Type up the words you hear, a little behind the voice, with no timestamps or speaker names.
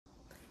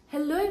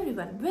Hello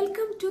everyone,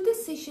 welcome to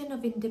this session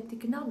of In-Depth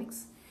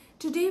Economics.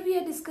 Today we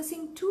are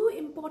discussing two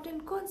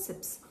important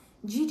concepts,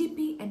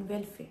 GDP and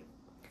welfare.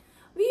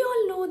 We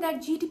all know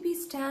that GDP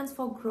stands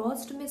for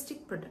Gross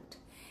Domestic Product.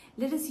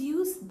 Let us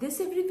use this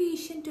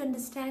abbreviation to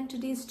understand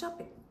today's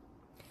topic.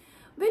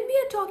 When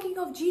we are talking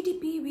of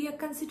GDP, we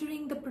are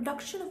considering the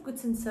production of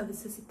goods and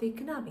services of the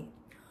economy.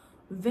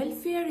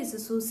 Welfare is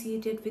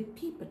associated with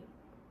people.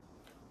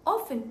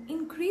 Often,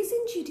 increase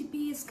in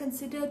GDP is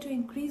considered to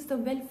increase the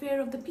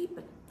welfare of the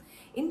people.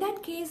 In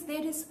that case,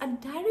 there is a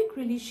direct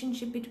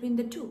relationship between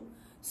the two.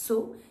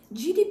 So,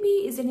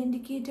 GDP is an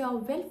indicator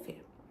of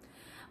welfare.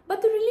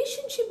 But the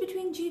relationship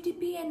between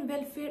GDP and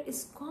welfare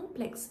is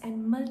complex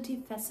and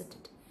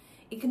multifaceted.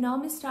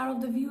 Economists are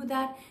of the view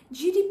that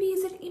GDP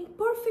is an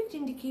imperfect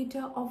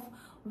indicator of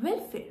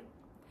welfare.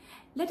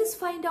 Let us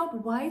find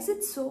out why is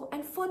it so,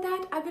 and for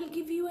that I will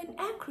give you an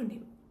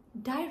acronym,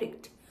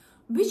 DIRECT,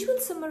 which will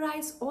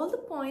summarize all the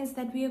points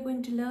that we are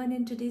going to learn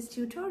in today's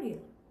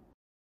tutorial.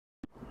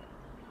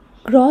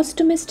 Gross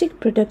domestic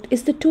product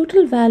is the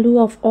total value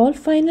of all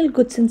final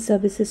goods and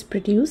services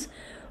produced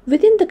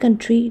within the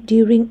country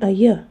during a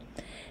year.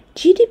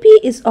 GDP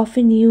is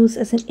often used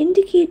as an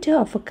indicator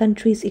of a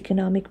country's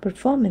economic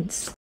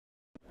performance.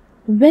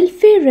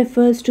 Welfare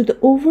refers to the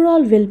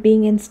overall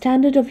well-being and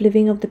standard of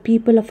living of the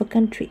people of a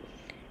country.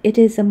 It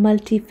is a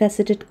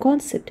multifaceted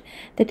concept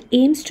that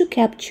aims to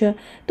capture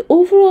the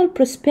overall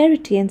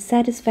prosperity and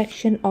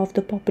satisfaction of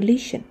the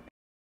population.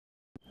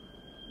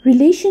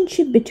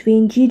 Relationship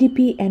between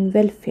GDP and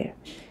welfare.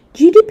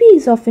 GDP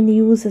is often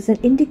used as an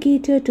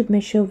indicator to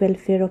measure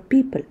welfare of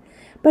people,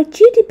 but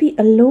GDP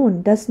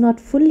alone does not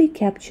fully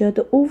capture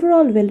the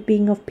overall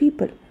well-being of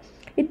people.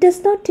 It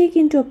does not take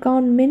into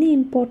account many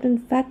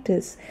important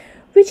factors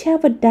which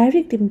have a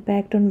direct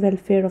impact on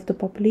welfare of the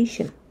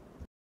population.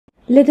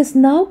 Let us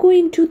now go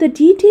into the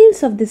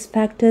details of these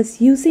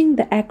factors using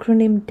the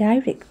acronym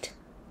DIRECT.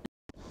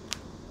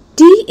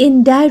 D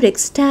in DIRECT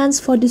stands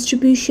for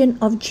distribution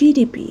of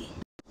GDP.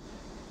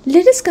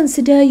 Let us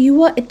consider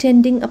you are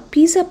attending a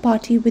pizza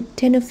party with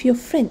 10 of your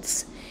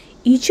friends.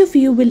 Each of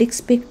you will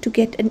expect to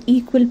get an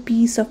equal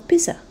piece of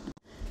pizza.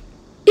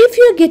 If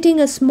you are getting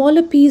a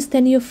smaller piece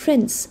than your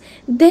friends,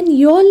 then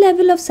your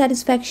level of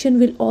satisfaction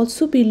will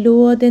also be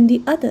lower than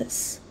the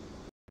others.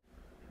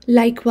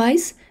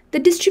 Likewise, the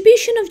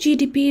distribution of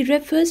GDP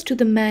refers to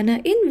the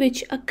manner in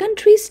which a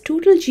country's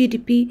total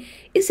GDP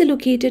is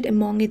allocated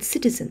among its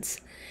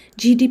citizens.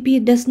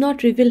 GDP does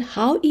not reveal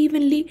how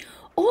evenly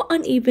or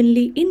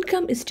unevenly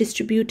income is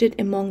distributed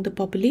among the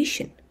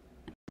population.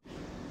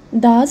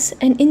 Thus,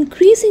 an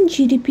increase in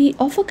GDP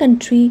of a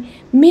country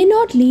may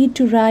not lead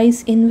to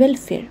rise in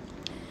welfare.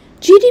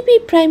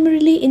 GDP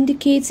primarily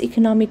indicates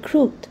economic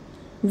growth.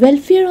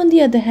 Welfare, on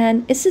the other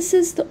hand,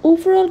 assesses the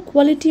overall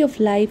quality of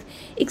life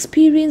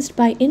experienced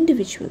by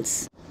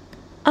individuals.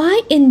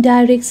 I in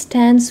DIRECT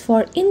stands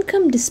for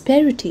income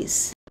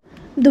disparities.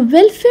 The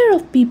welfare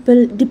of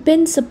people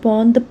depends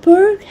upon the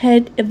per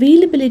head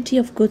availability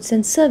of goods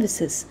and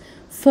services.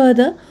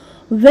 Further,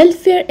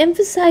 welfare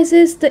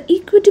emphasizes the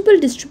equitable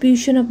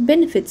distribution of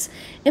benefits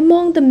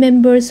among the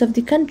members of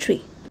the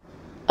country.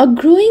 A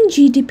growing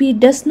GDP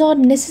does not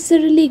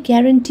necessarily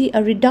guarantee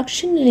a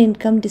reduction in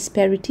income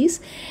disparities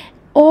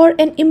or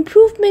an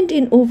improvement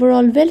in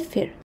overall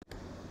welfare.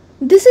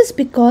 This is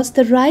because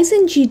the rise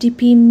in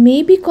GDP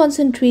may be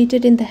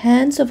concentrated in the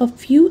hands of a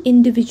few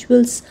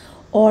individuals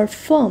or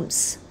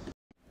firms.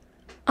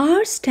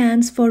 R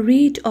stands for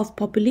rate of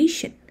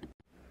population.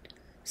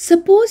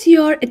 Suppose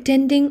you are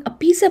attending a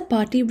pizza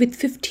party with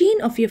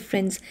 15 of your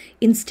friends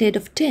instead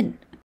of 10.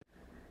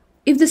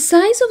 If the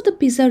size of the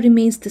pizza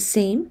remains the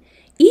same,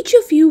 each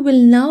of you will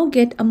now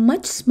get a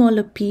much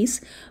smaller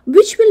piece,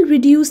 which will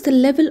reduce the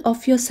level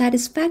of your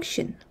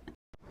satisfaction.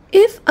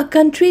 If a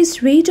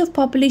country's rate of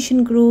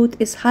population growth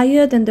is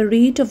higher than the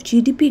rate of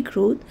GDP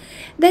growth,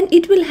 then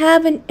it will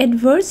have an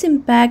adverse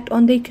impact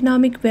on the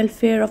economic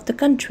welfare of the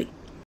country.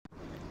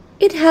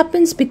 It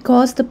happens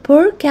because the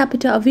per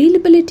capita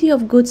availability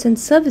of goods and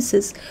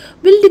services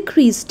will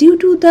decrease due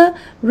to the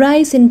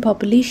rise in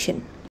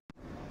population.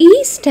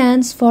 E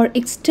stands for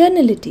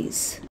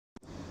externalities.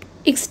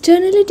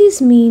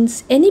 Externalities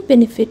means any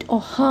benefit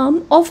or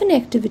harm of an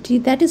activity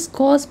that is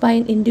caused by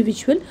an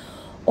individual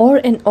or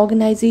an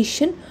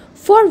organization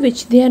for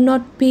which they are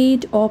not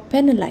paid or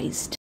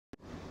penalized.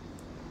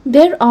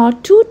 There are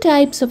two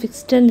types of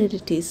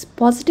externalities,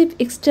 positive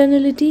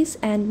externalities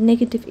and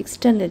negative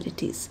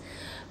externalities.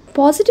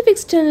 Positive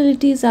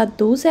externalities are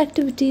those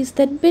activities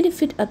that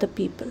benefit other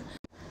people.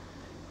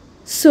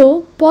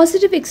 So,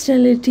 positive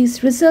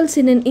externalities results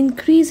in an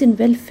increase in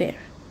welfare.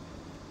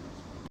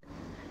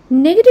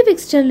 Negative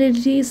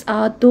externalities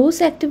are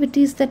those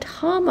activities that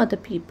harm other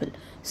people.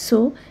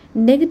 So,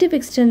 negative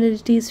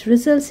externalities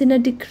results in a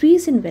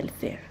decrease in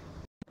welfare.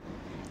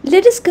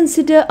 Let us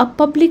consider a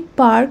public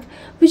park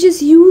which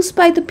is used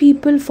by the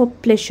people for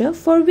pleasure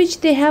for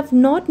which they have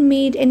not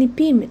made any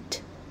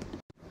payment.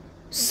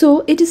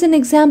 So, it is an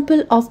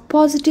example of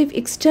positive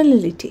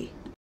externality.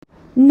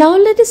 Now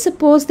let us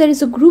suppose there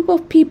is a group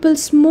of people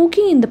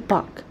smoking in the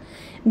park.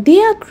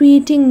 they are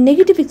creating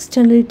negative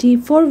externality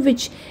for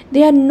which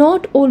they are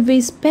not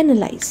always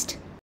penalized.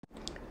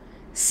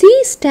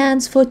 C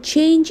stands for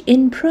change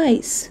in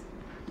price.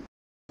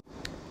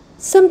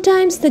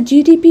 Sometimes the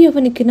GDP of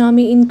an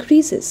economy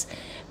increases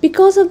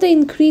because of the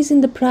increase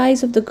in the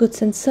price of the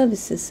goods and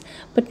services,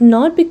 but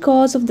not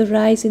because of the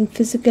rise in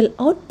physical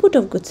output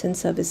of goods and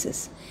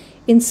services.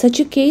 In such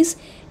a case,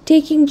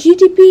 taking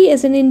GDP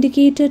as an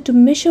indicator to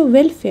measure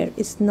welfare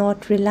is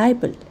not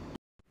reliable.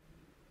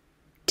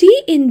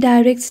 T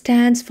indirect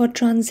stands for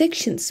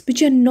transactions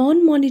which are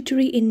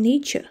non-monetary in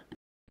nature.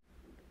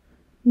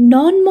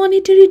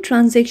 Non-monetary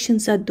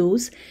transactions are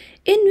those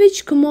in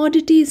which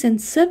commodities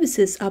and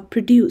services are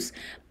produced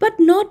but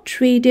not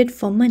traded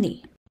for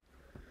money.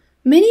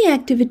 Many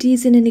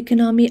activities in an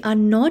economy are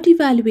not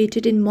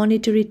evaluated in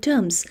monetary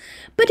terms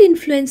but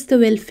influence the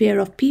welfare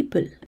of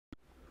people.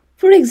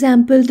 For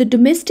example, the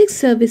domestic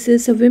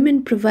services a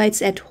woman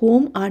provides at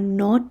home are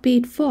not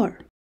paid for.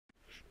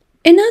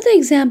 Another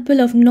example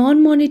of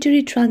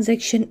non-monetary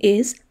transaction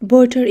is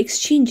barter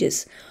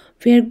exchanges,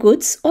 where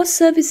goods or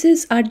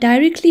services are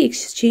directly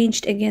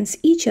exchanged against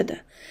each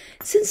other.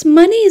 Since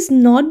money is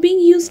not being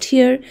used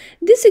here,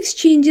 these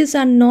exchanges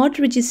are not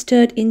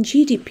registered in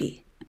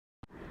GDP.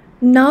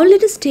 Now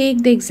let us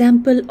take the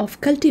example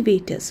of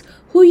cultivators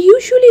who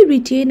usually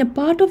retain a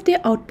part of their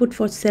output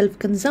for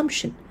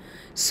self-consumption.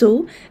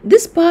 So,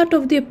 this part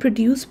of their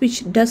produce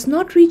which does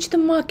not reach the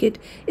market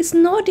is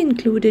not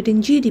included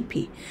in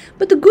GDP,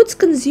 but the goods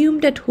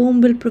consumed at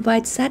home will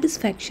provide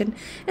satisfaction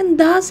and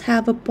thus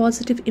have a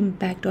positive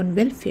impact on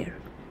welfare.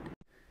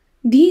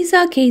 These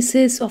are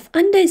cases of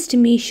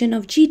underestimation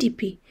of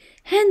GDP.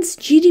 Hence,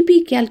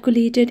 GDP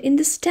calculated in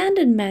the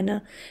standard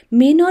manner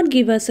may not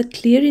give us a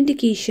clear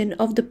indication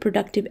of the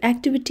productive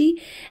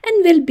activity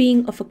and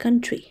well-being of a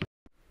country.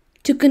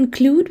 To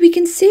conclude, we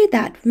can say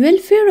that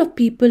welfare of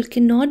people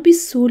cannot be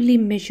solely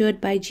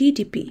measured by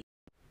GDP.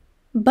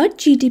 But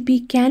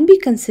GDP can be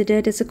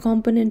considered as a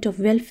component of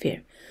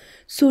welfare.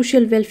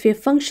 Social welfare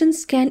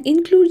functions can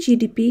include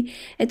GDP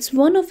as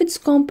one of its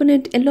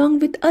components along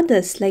with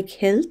others like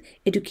health,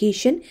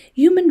 education,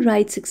 human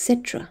rights,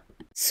 etc.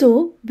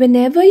 So,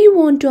 whenever you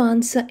want to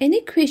answer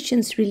any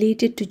questions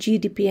related to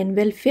GDP and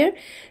welfare,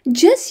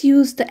 just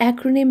use the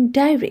acronym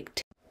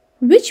DIRECT,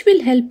 which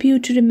will help you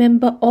to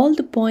remember all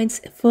the points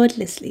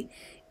effortlessly.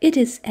 It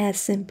is as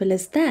simple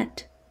as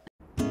that.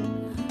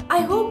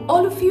 I hope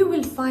all of you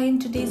will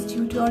find today's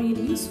tutorial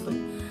useful.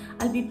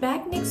 I'll be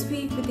back next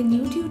week with a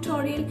new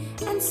tutorial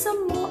and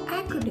some more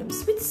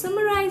acronyms which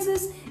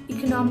summarizes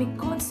economic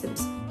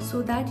concepts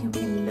so that you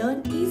can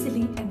learn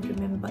easily and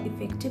remember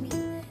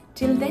effectively.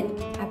 Till then,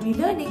 happy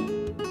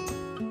learning!